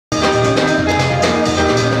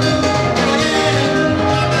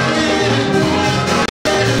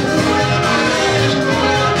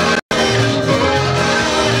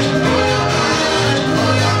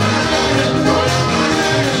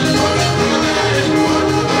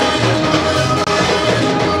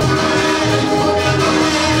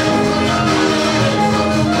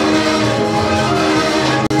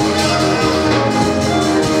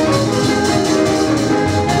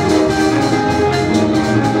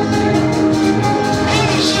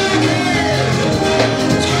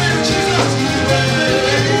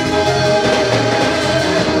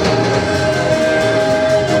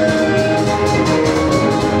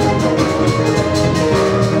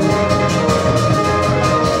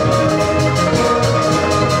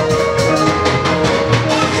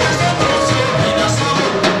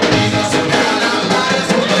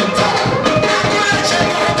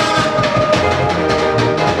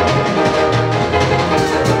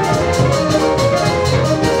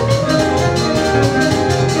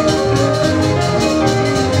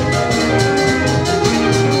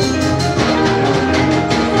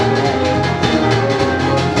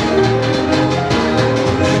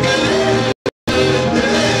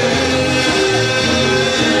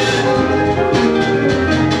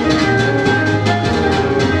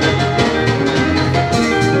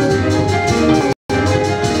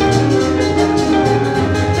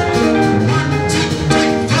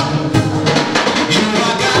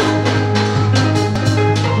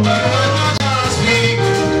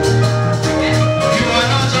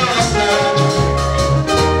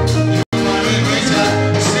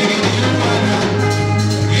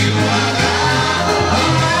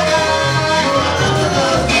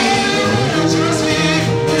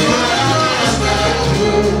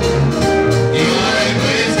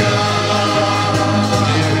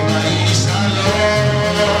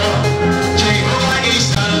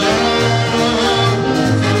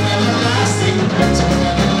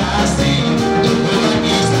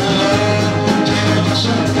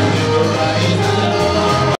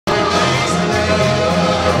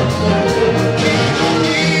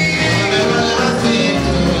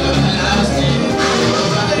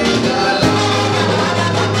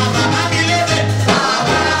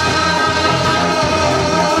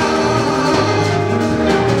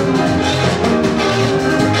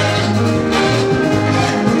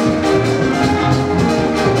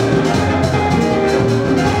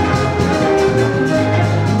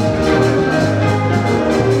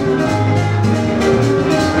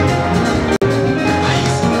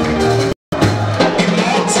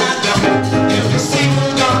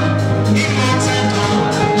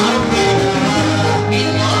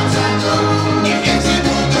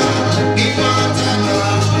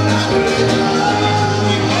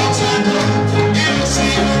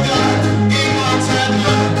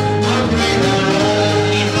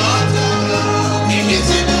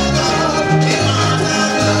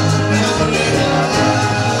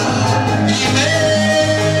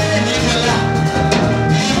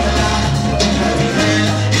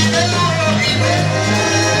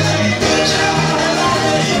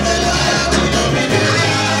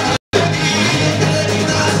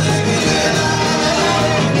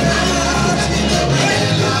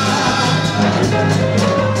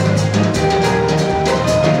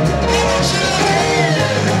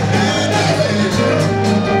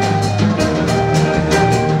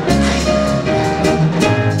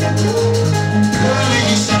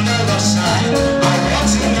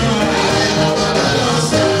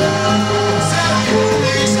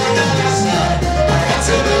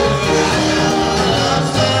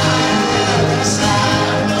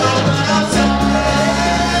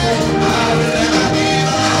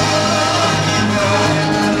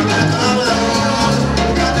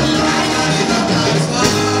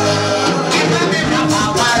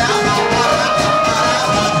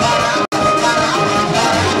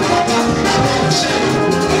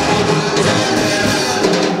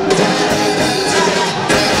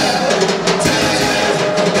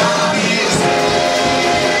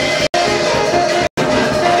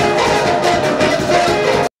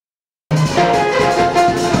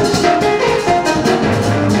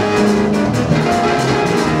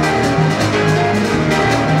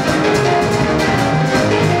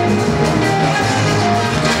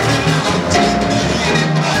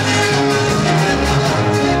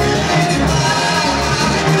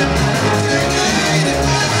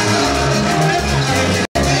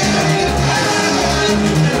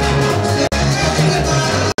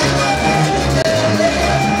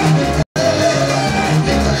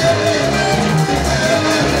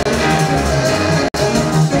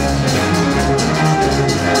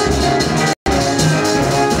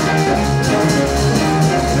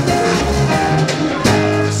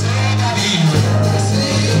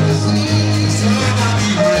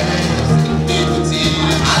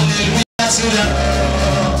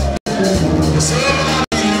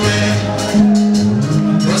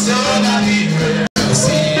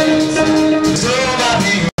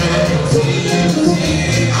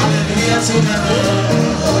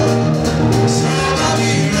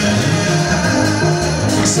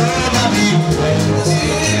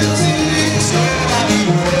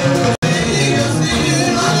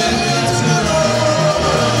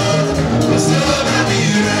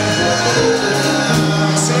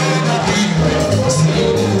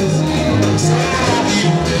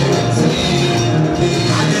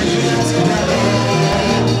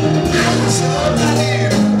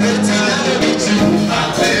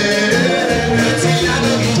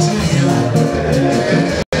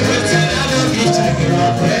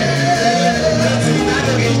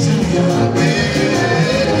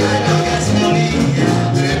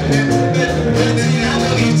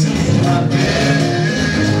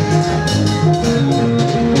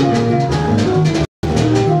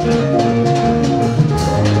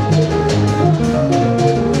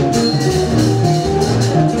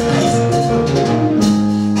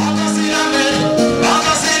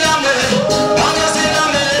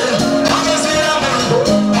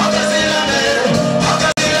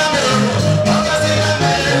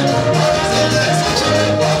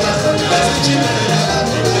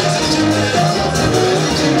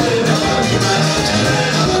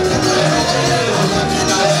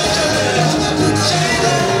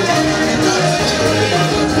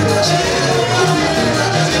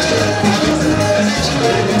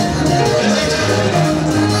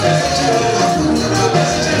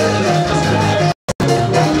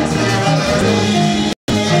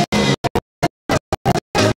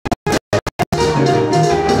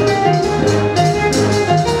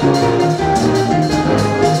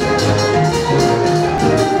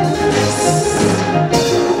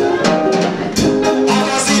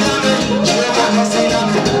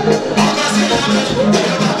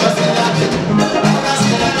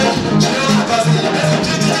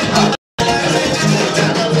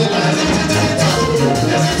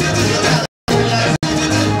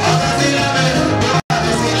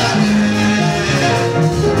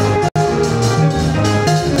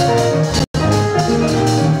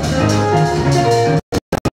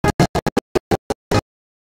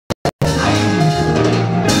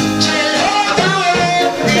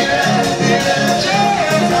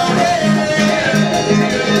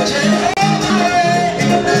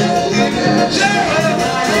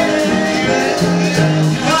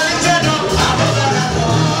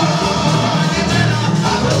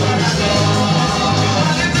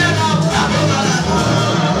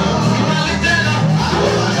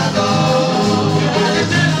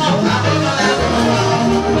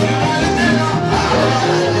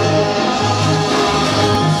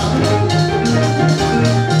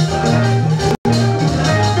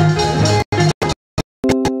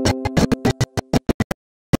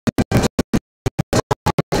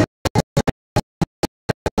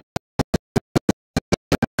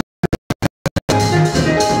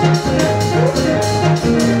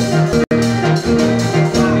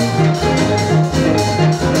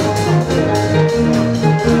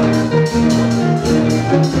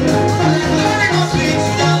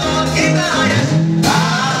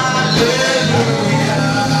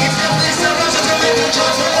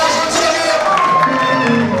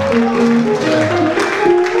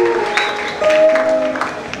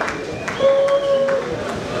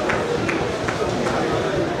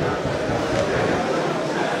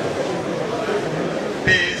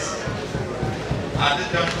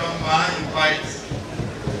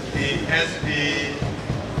SB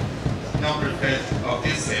non-prefect of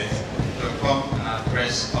this set to come and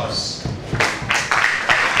address us.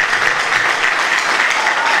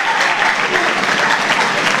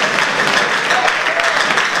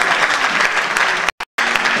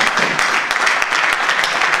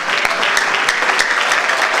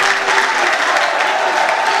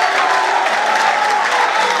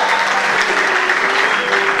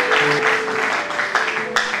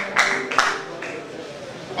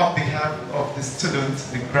 On behalf of the students,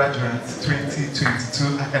 the graduates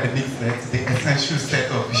 2022 academic set, the essential set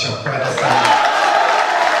of Bishop Crowther Seminary.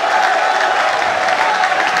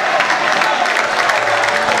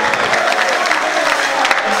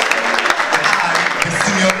 I, the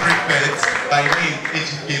senior prefect, by name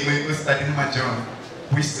Ejike Ustadinma John,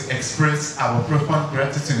 wish to express our profound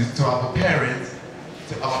gratitude to our parents,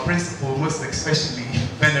 to our principal, most especially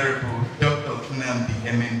Venerable Dr. Nnamdi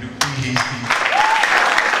Emendu, PhD.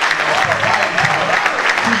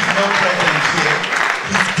 Who is not present here,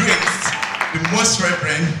 His Grace, the Most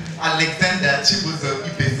Reverend Alexander Chibuzo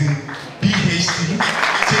Ibezin, PhD,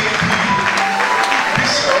 JP,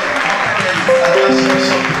 Bishop,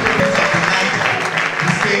 Archbishop, the Province of the Niger. We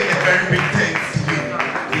say a very big thanks to you.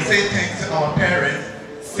 We say thanks to our parents.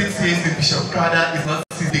 6 years in Bishop Crowther is not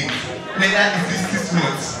 6 days. Neither is this 6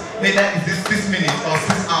 months. Neither is this 6 minutes or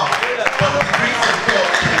 6 hours. But the grace of God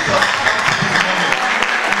keeps us come to this moment.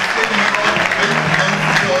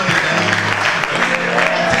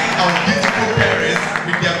 Our beautiful parents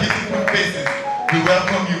with their beautiful faces, we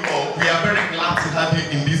welcome you all. We are very glad to have you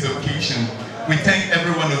in this occasion. We thank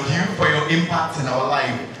every one of you for your impact in our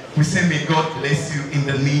life. We say may God bless you in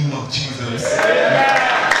the name of Jesus.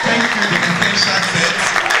 Thank you, the potential set.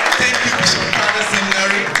 Thank you, Bishop Crowther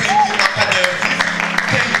Seminary. Thank you, Awka.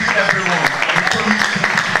 Thank you, everyone. We promise to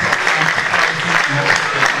keep it up.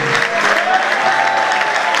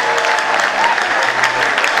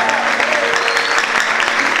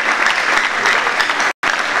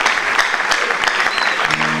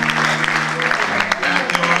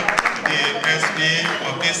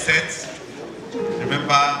 Of this set,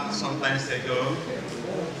 remember sometimes ago,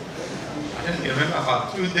 I think you remember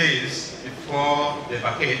about 2 days before the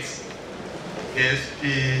vacate, ASP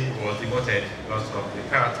was demoted because of the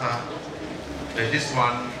character. But this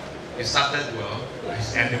one, it started well,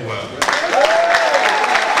 it's ending well.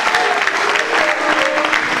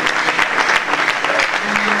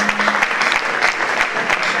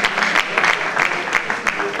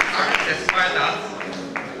 And despite that,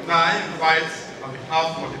 I invite on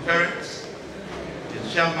behalf of the parents, the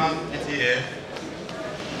chairman, PTA,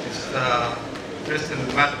 Mr. Christian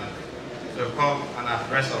Madden, to come and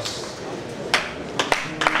address us.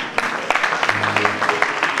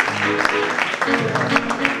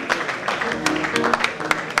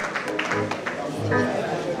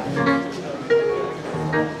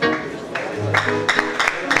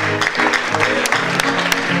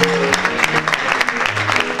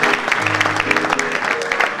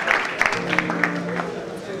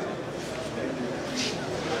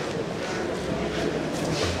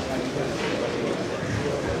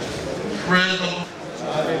 Praise the Lord.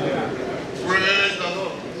 Praise the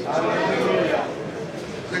Lord. Hallelujah.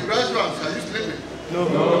 The graduates, are you sleeping? No.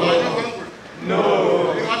 Are you hungry? No.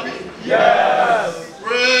 Are you happy? Yes.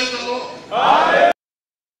 Praise the Lord. Hallelujah.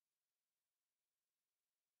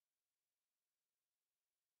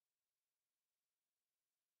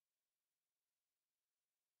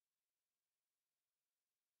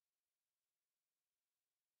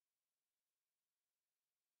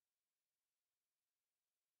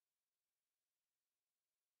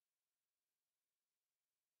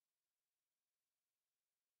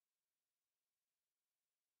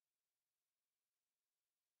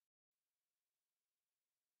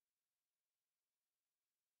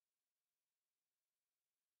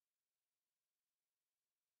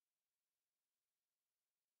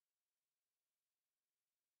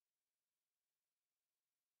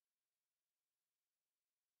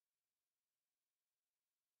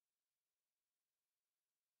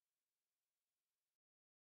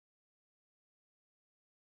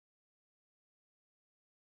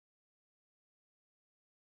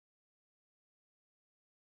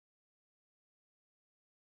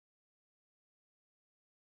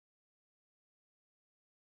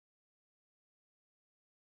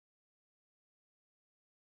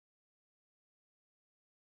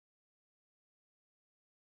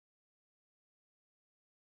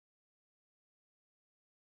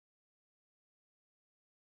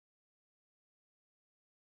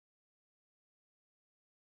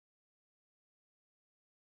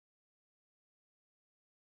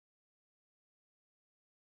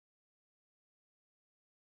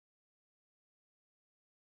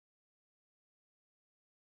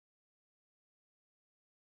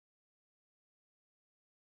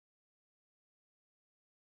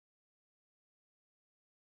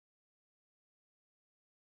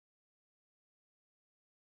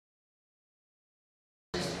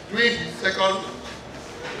 doing his second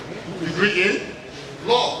degree in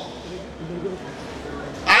law.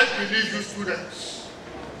 I believe you students,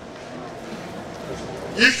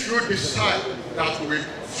 if you decide that we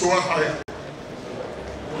soar higher,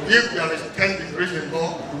 if there is 10 degrees in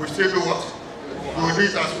law, you will still do what? You will do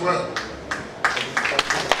it as well.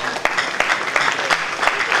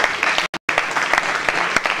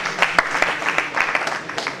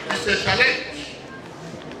 It's a challenge,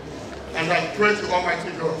 and I pray to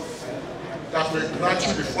Almighty God that will grant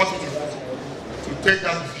you the fortitude to take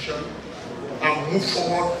that decision and move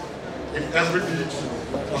forward in every bit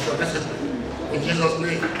of your discipline. In Jesus'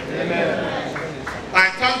 name. Amen. I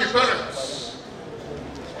thank the parents.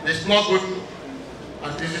 It's not good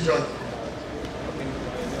and easy journey.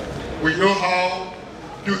 We know how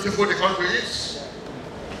beautiful the country is.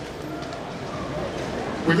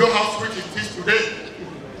 We know how sweet it is today.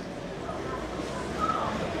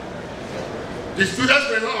 The students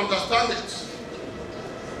may not understand it,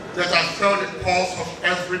 that I felt the pulse of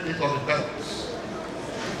every bit of the parents.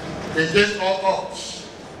 Against all odds,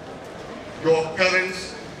 your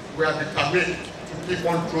parents were determined to keep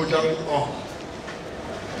on trudging on.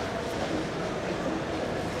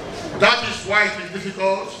 That is why it is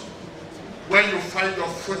difficult when you find your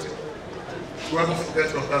footing to ever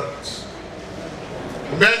forget your parents.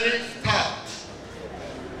 Many start,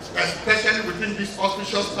 especially within this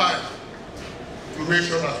auspicious time, to make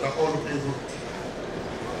sure that we are all looking good.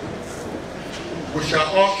 We shall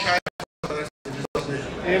all shine in Jesus' name.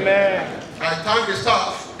 Amen. I thank the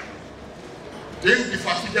staff, the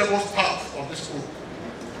indefatigable staff of this school.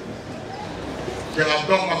 They have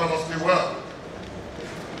done marvelously well.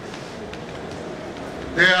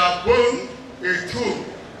 They have grown a tool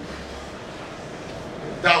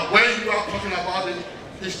that when you are talking about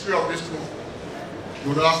the history of this school, you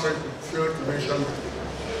will not fail to mention it.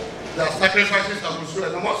 Their sacrifices have been so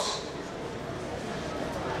enormous.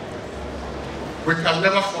 We can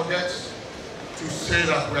never forget to say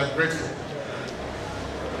that we are grateful.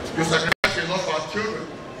 You sacrifice a lot for our children.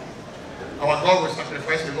 Our God will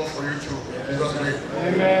sacrifice a lot for you too. In Jesus' name.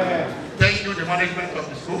 Amen. Thank you, the management of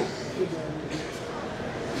the school.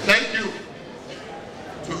 Thank you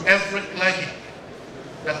to every clergy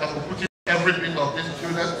that have put in every bit of these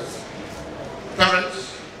students,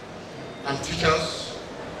 parents, and teachers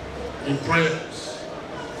in prayers.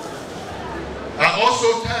 I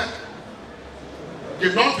also thank the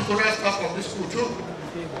non-tutorial staff of this school too.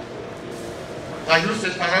 I used to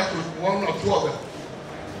interact with one or two of them.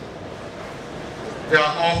 They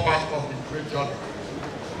are all part of the great journey.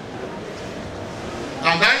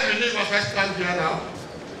 And I believe as I stand here now,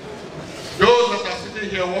 those that are sitting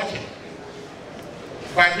here watching,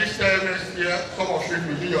 by this time next year, some of you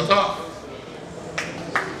will be yourself.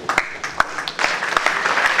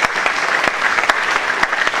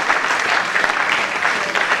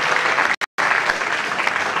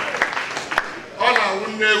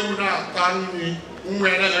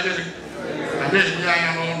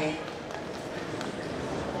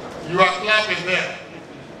 You are clapping there.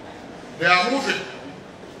 They are moving.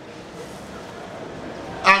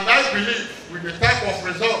 And I believe with the type of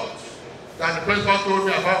results that the principal told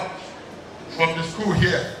me about from the school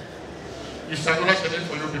here, it's another challenge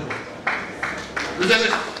for you people. Isn't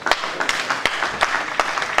it?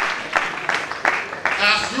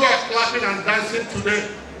 As you are clapping and dancing today,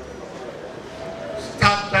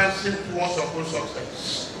 start dancing towards your own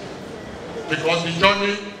success. Because the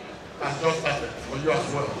journey has just started for you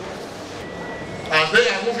as well. As they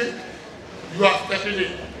are moving, you are stepping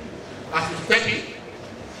in. As you step in,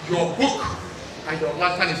 your book and your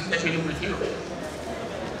lantern is stepping in with you.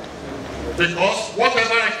 Because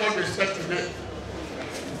whatever record they set today,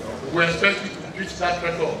 we expect you to reach that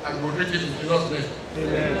record and we'll reach it in Jesus' name.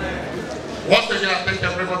 Amen. Once again, I thank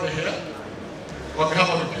everybody here on behalf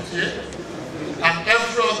of the PTA and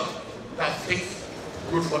everyone that thinks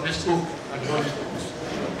good for this school and the Holy Schools.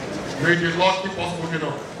 May the Lord keep us moving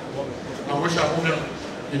on. And we shall move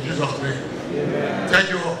on in Jesus' name. Amen. Thank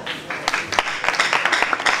you all.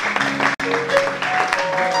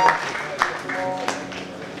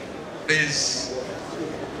 Please,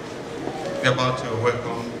 we're about to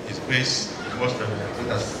welcome His Grace, the Most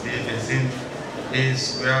Reverend as the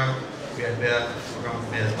is where we are there from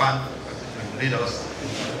the band that will lead us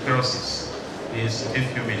in crosses. Please, in a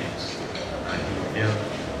few minutes, and He will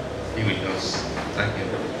be with us. Thank you.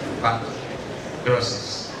 Band,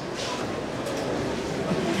 crosses.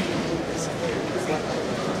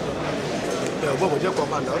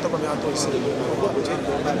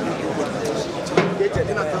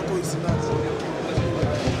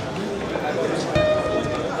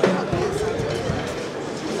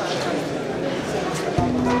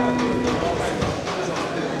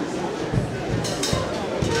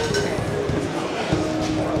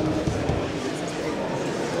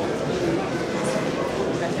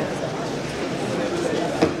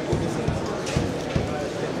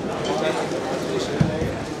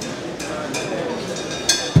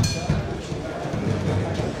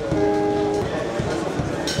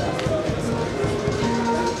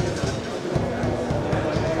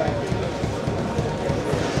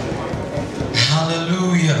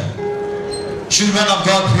 Hallelujah. Children of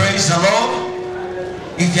God, praise the Lord.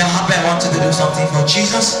 If you're happy, I want you to do something for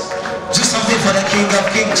Jesus. Do something for the King of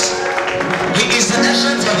Kings. He is the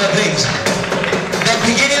essence of the things, the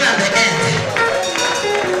beginning and the end.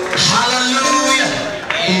 Hallelujah.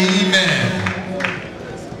 Amen.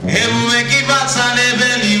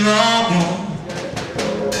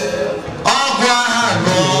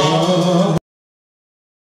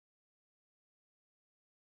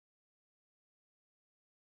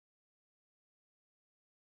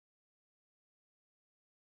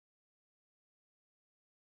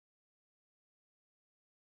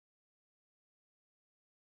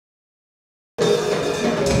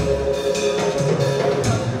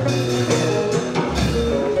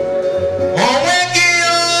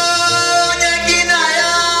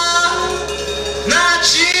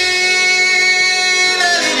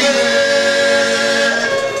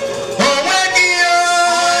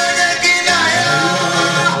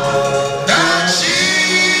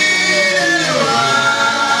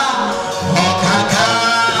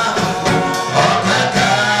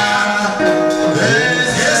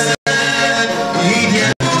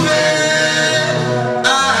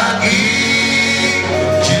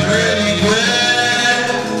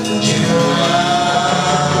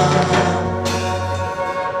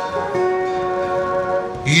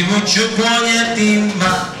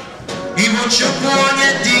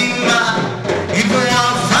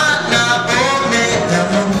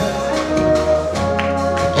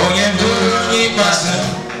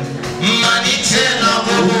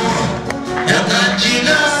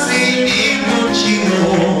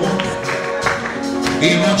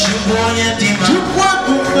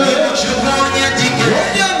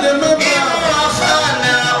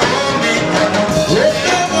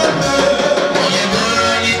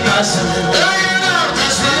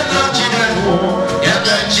 Oh